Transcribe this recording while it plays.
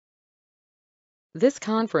This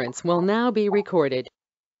conference will now be recorded.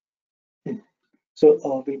 So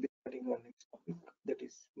we'll be starting our next topic, that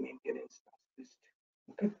is maintenance task list.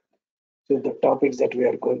 Okay. So the topics that we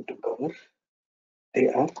are going to cover, they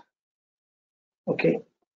are okay.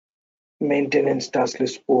 Maintenance task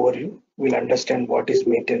list overview. We'll understand what is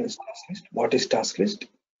maintenance task list, what is task list,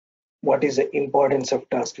 what is the importance of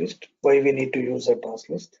task list, why we need to use a task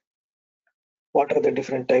list, what are the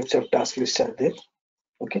different types of task lists are there.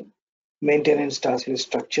 Okay. Maintenance task list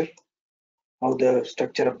structure, how the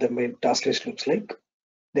structure of the main task list looks like.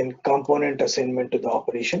 Then component assignment to the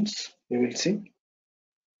operations, we will see.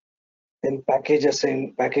 Then packages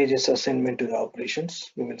assignment to the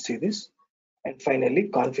operations, we will see this. And finally,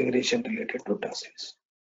 configuration related to task list.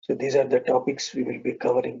 So these are the topics we will be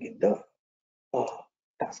covering in the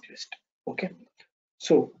task list. Okay.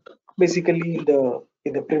 So basically, in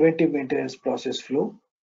the preventive maintenance process flow,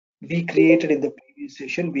 we created in the previous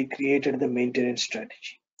session, we created the maintenance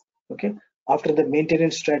strategy. Okay. After the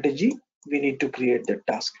maintenance strategy, we need to create the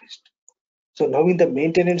task list. So now in the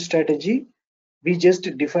maintenance strategy, we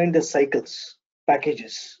just define the cycles,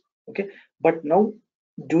 packages. Okay. But now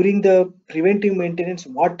during the preventive maintenance,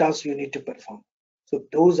 what tasks you need to perform. So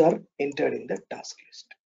those are entered in the task list.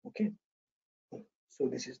 Okay. So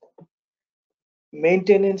this is the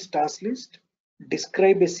maintenance task list.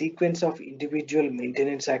 Describe a sequence of individual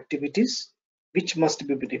maintenance activities which must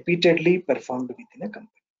be repeatedly performed within a company.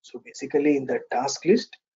 So basically in the task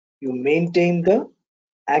list, you maintain the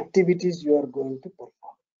activities you are going to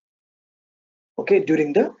perform. Okay,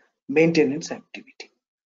 during the maintenance activity.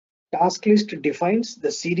 Task list defines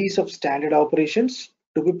the series of standard operations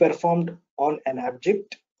to be performed on an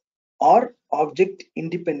object or object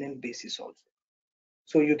independent basis also.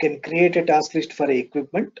 So you can create a task list for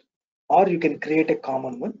equipment, or you can create a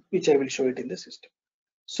common one, which I will show it in the system.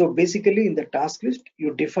 So basically in the task list,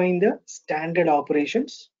 you define the standard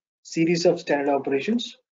operations, series of standard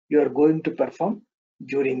operations you are going to perform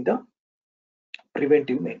during the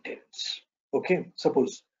preventive maintenance. Okay,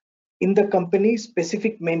 suppose in the company,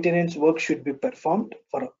 specific maintenance work should be performed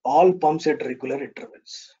for all pumps at regular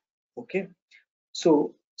intervals. Okay,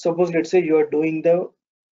 so suppose let's say you are doing the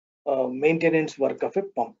maintenance work of a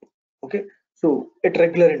pump. Okay, so at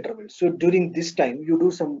regular intervals. So during this time, you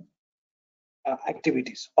do some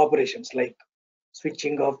activities, operations like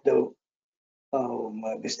switching off the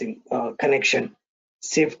connection,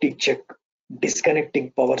 safety check,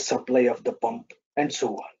 disconnecting power supply of the pump, and so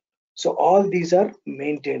on. So all these are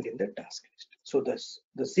maintained in the task list. So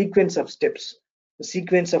the sequence of steps, the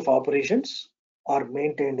sequence of operations are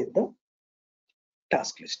maintained in the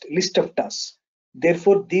task list of tasks.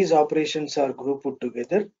 Therefore, these operations are grouped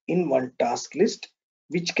together in one task list,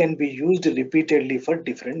 which can be used repeatedly for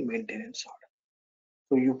different maintenance order.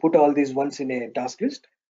 So you put all these ones in a task list,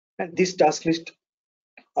 and this task list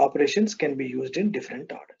operations can be used in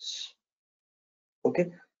different orders. Okay,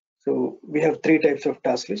 so we have three types of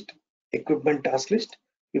task list. Equipment task list,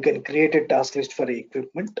 you can create a task list for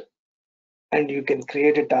equipment, and you can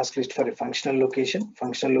create a task list for a functional location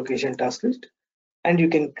task list, and you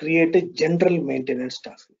can create a general maintenance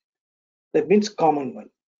task list. That means common one,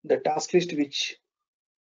 the task list which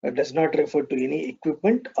does not refer to any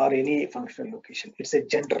equipment or any functional location. It's a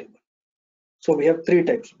general one. So we have three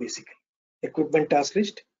types basically: equipment task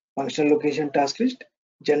list, functional location task list,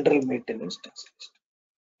 general maintenance task list.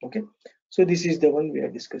 Okay, so this is the one we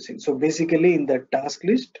are discussing. So basically in the task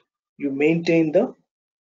list, you maintain the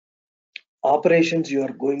operations you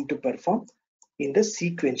are going to perform in the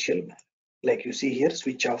sequential manner. Like you see here,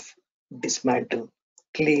 switch off, dismantle,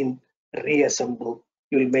 clean, reassemble.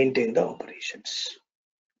 You will maintain the operations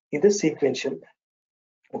in the sequential manner.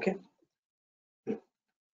 Okay.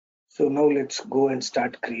 So now let's go and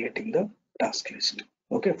start creating the task list.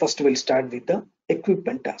 Okay. First we'll start with the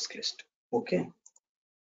equipment task list. Okay.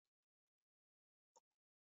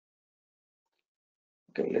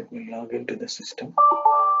 Okay. Let me log into the system.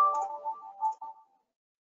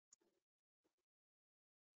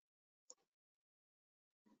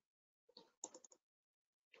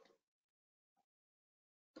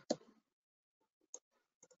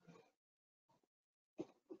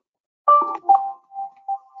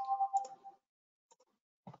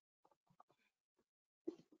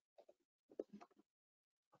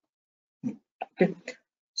 Okay.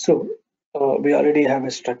 So we already have a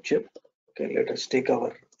structure. Okay, let us take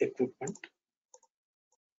our equipment.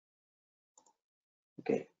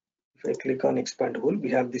 Okay, if I click on expandable, we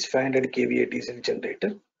have this 500 kVA diesel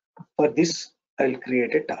generator. For this, I'll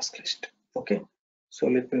create a task list. Okay, so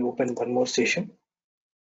let me open one more session.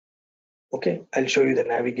 Okay, I'll show you the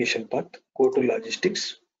navigation path. Go to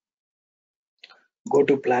logistics, go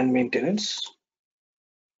to plan maintenance,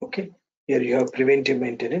 Okay, here you have preventive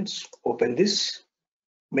maintenance, open this.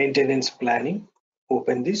 Maintenance planning,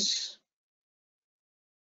 open this.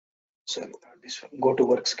 Sorry, not this one. Go to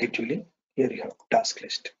work scheduling. Here you have task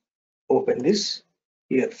list, open this.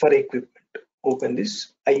 Here for equipment, open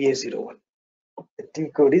this. IA01, the T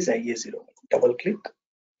code is IA01. Double click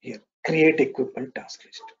here, create equipment task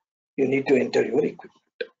list. You need to enter your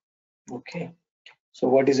equipment. Okay, so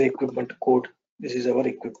what is the equipment code? This is our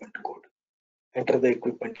equipment code. Enter the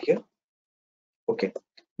equipment here. Okay,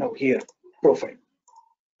 now here profile.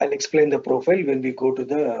 I'll explain the profile when we go to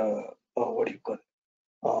the what do you call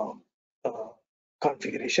uh, uh,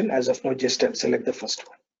 configuration. As of now, just I'll select the first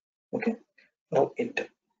one. Okay, now enter.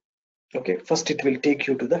 Okay, first it will take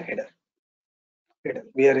you to the header.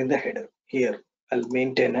 We are in the header here. I'll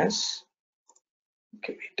maintain as,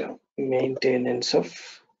 okay, wait, maintenance of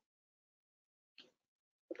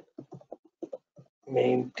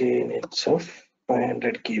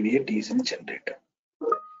 500 kVA diesel generator.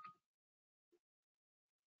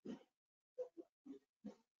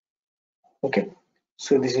 Okay,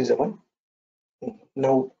 so this is the one.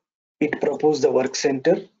 Now it proposed the work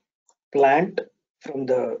center, plant from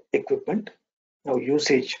the equipment. Now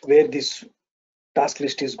usage, where this task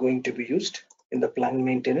list is going to be used in the plant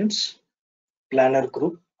maintenance. Planner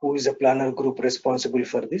group, who is a planner group responsible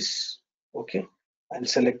for this? Okay, I'll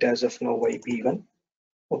select as of now YP1.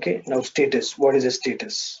 Okay, now status, what is the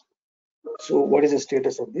status? So what is the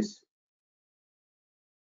status of this?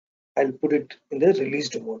 I'll put it in the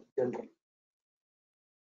released mode, general.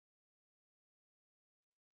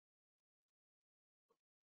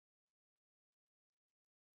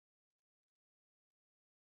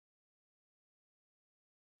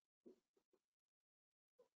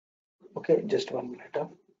 Okay, just 1 minute.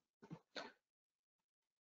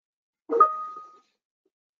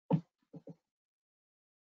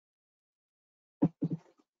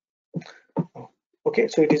 Okay,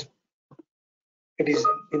 so it is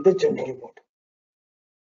in the general mode.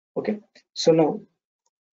 Okay, so now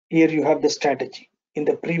here you have the strategy. In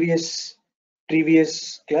the previous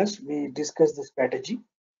class we discussed the strategy.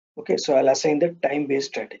 Okay, so I'll assign the time-based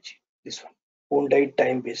strategy, this one, own diet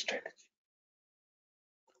time-based strategy.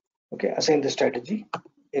 Okay, assign the strategy,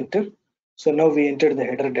 enter. So now we enter the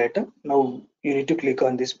header data. Now you need to click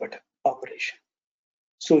on this button, operation.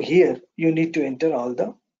 So here you need to enter all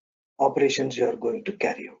the operations you are going to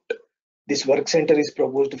carry out. This work center is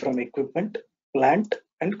proposed from equipment, plant,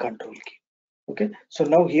 and control key. Okay, so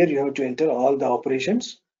now here you have to enter all the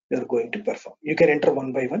operations you are going to perform. You can enter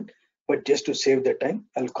one by one, but just to save the time,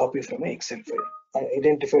 I'll copy from an Excel file. I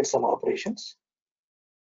identified some operations.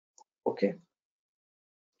 Okay,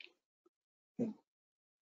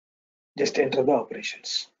 just enter the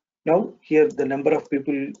operations. Now here the number of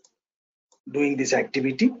people doing this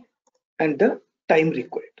activity and the time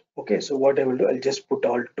required. Okay, so what I will do, I'll just put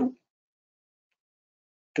all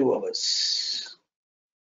 2 hours.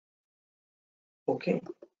 Okay,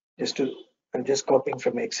 I'm just copying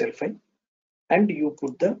from Excel file, and you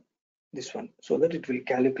put this one so that it will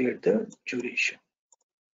calculate the duration.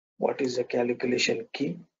 What is the calculation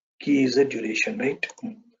key? Key is the duration, right?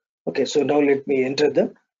 Okay, so now let me enter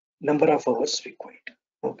the number of hours required.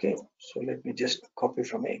 Okay, so let me just copy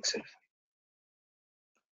from Excel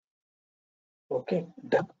file. Okay,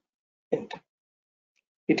 done. Enter.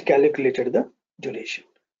 It calculated the duration.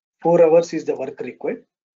 4 hours is the work required.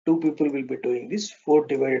 2 people will be doing this. 4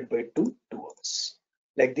 divided by 2, 2 hours.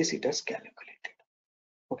 Like this, it has calculated.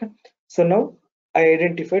 Okay. So now I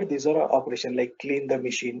identified these are operations like clean the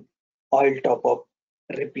machine, oil top up,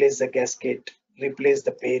 replace the gasket, replace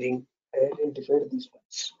the bearing. I identified these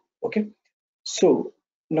ones. Okay. So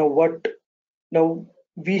now what? Now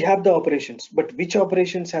we have the operations, but which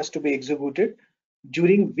operations has to be executed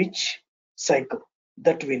during which cycle?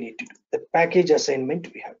 That we need to do. The package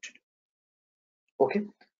assignment we have to do. Okay,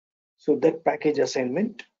 so that package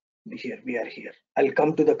assignment, here we are here. I'll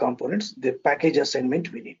come to the components. The package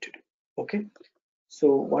assignment we need to do. Okay,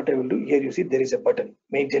 so what I will do here, you see there is a button,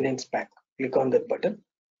 maintenance pack. Click on that button.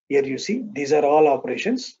 Here you see these are all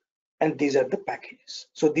operations and these are the packages.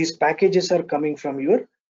 So these packages are coming from your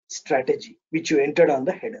strategy which you entered on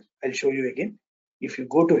the header. I'll show you again. If you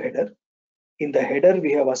go to header, in the header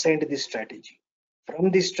we have assigned this strategy.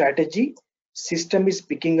 From this strategy, system is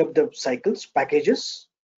picking up the cycles, packages,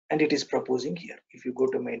 and it is proposing here. If you go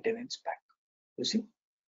to maintenance pack, you see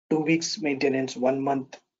 2 weeks maintenance, 1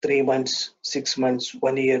 month, 3 months, 6 months,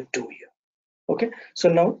 1 year, 2 year. Okay, so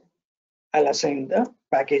now I'll assign the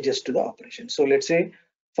packages to the operation. So let's say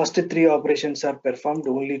first 3 operations are performed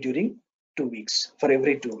only during 2 weeks, for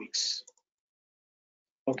every 2 weeks.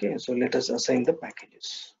 Okay, so let us assign the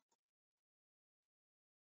packages.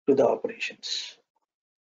 to the operations.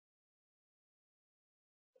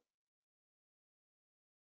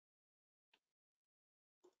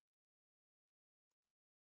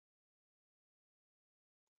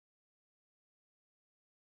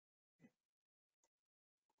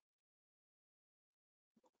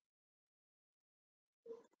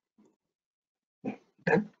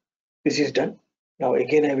 Done. This is done. Now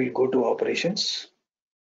again I will go to operations,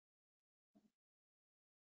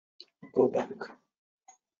 go back.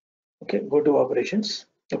 Okay, go to operations.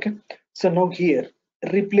 Okay, so now here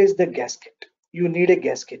replace the gasket. You need a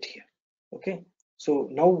gasket here. Okay, so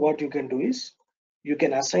now what you can do is you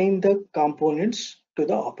can assign the components to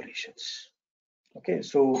the operations. Okay,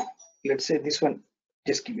 so let's say this one,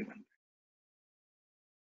 just give me one.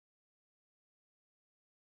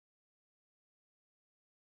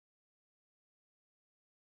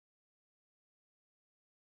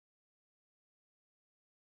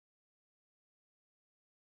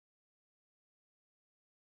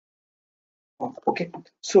 Okay,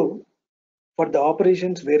 so for the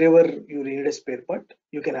operations, wherever you need a spare part,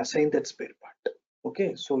 you can assign that spare part.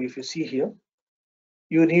 Okay, so if you see here,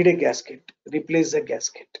 you need a gasket, replace the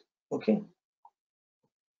gasket. Okay,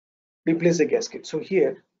 replace the gasket. So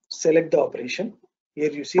here, select the operation.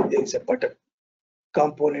 Here you see there is a button,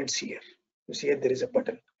 components here. You see here there is a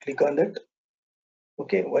button. Click on that.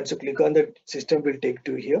 Okay, once you click on that, system will take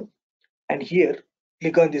to here. And here,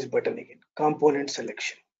 click on this button again, component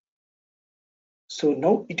selection. So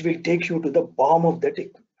now it will take you to the BOM of that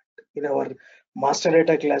equipment. In our master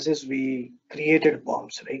data classes, we created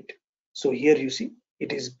BOMs, right? So here you see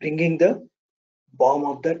it is bringing the BOM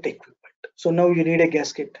of that equipment. So now you need a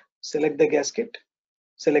gasket. Select the gasket,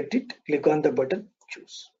 select it, click on the button,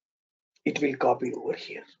 choose. It will copy over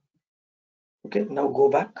here. Okay, now go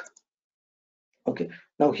back. Okay,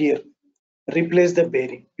 now here replace the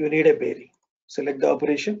bearing. You need a bearing. Select the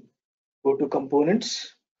operation, go to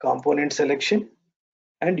components, component selection,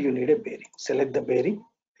 and you need a bearing. Select the bearing,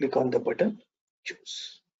 click on the button,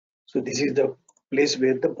 choose. So this is the place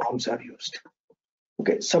where the BOMs are used.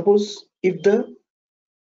 Okay, suppose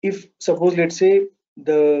suppose let's say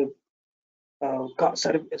the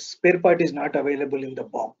spare part is not available in the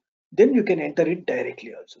BOM, then you can enter it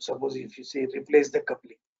directly also. Suppose if you say replace the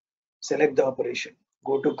coupling, select the operation,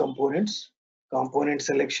 go to components, component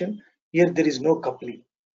selection. Here there is no coupling,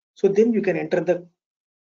 so then you can enter the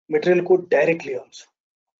material code directly also.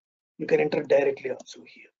 You can enter directly also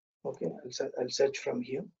here. Okay, I'll search from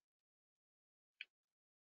here.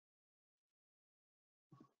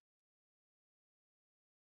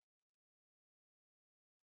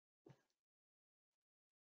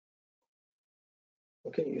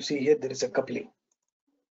 Okay, you see here there is a coupling.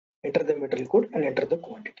 Enter the material code and enter the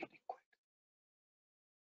quantity required.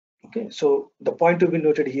 Okay, so the point to be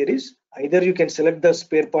noted here is either you can select the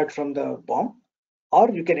spare part from the BOM or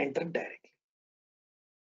you can enter direct.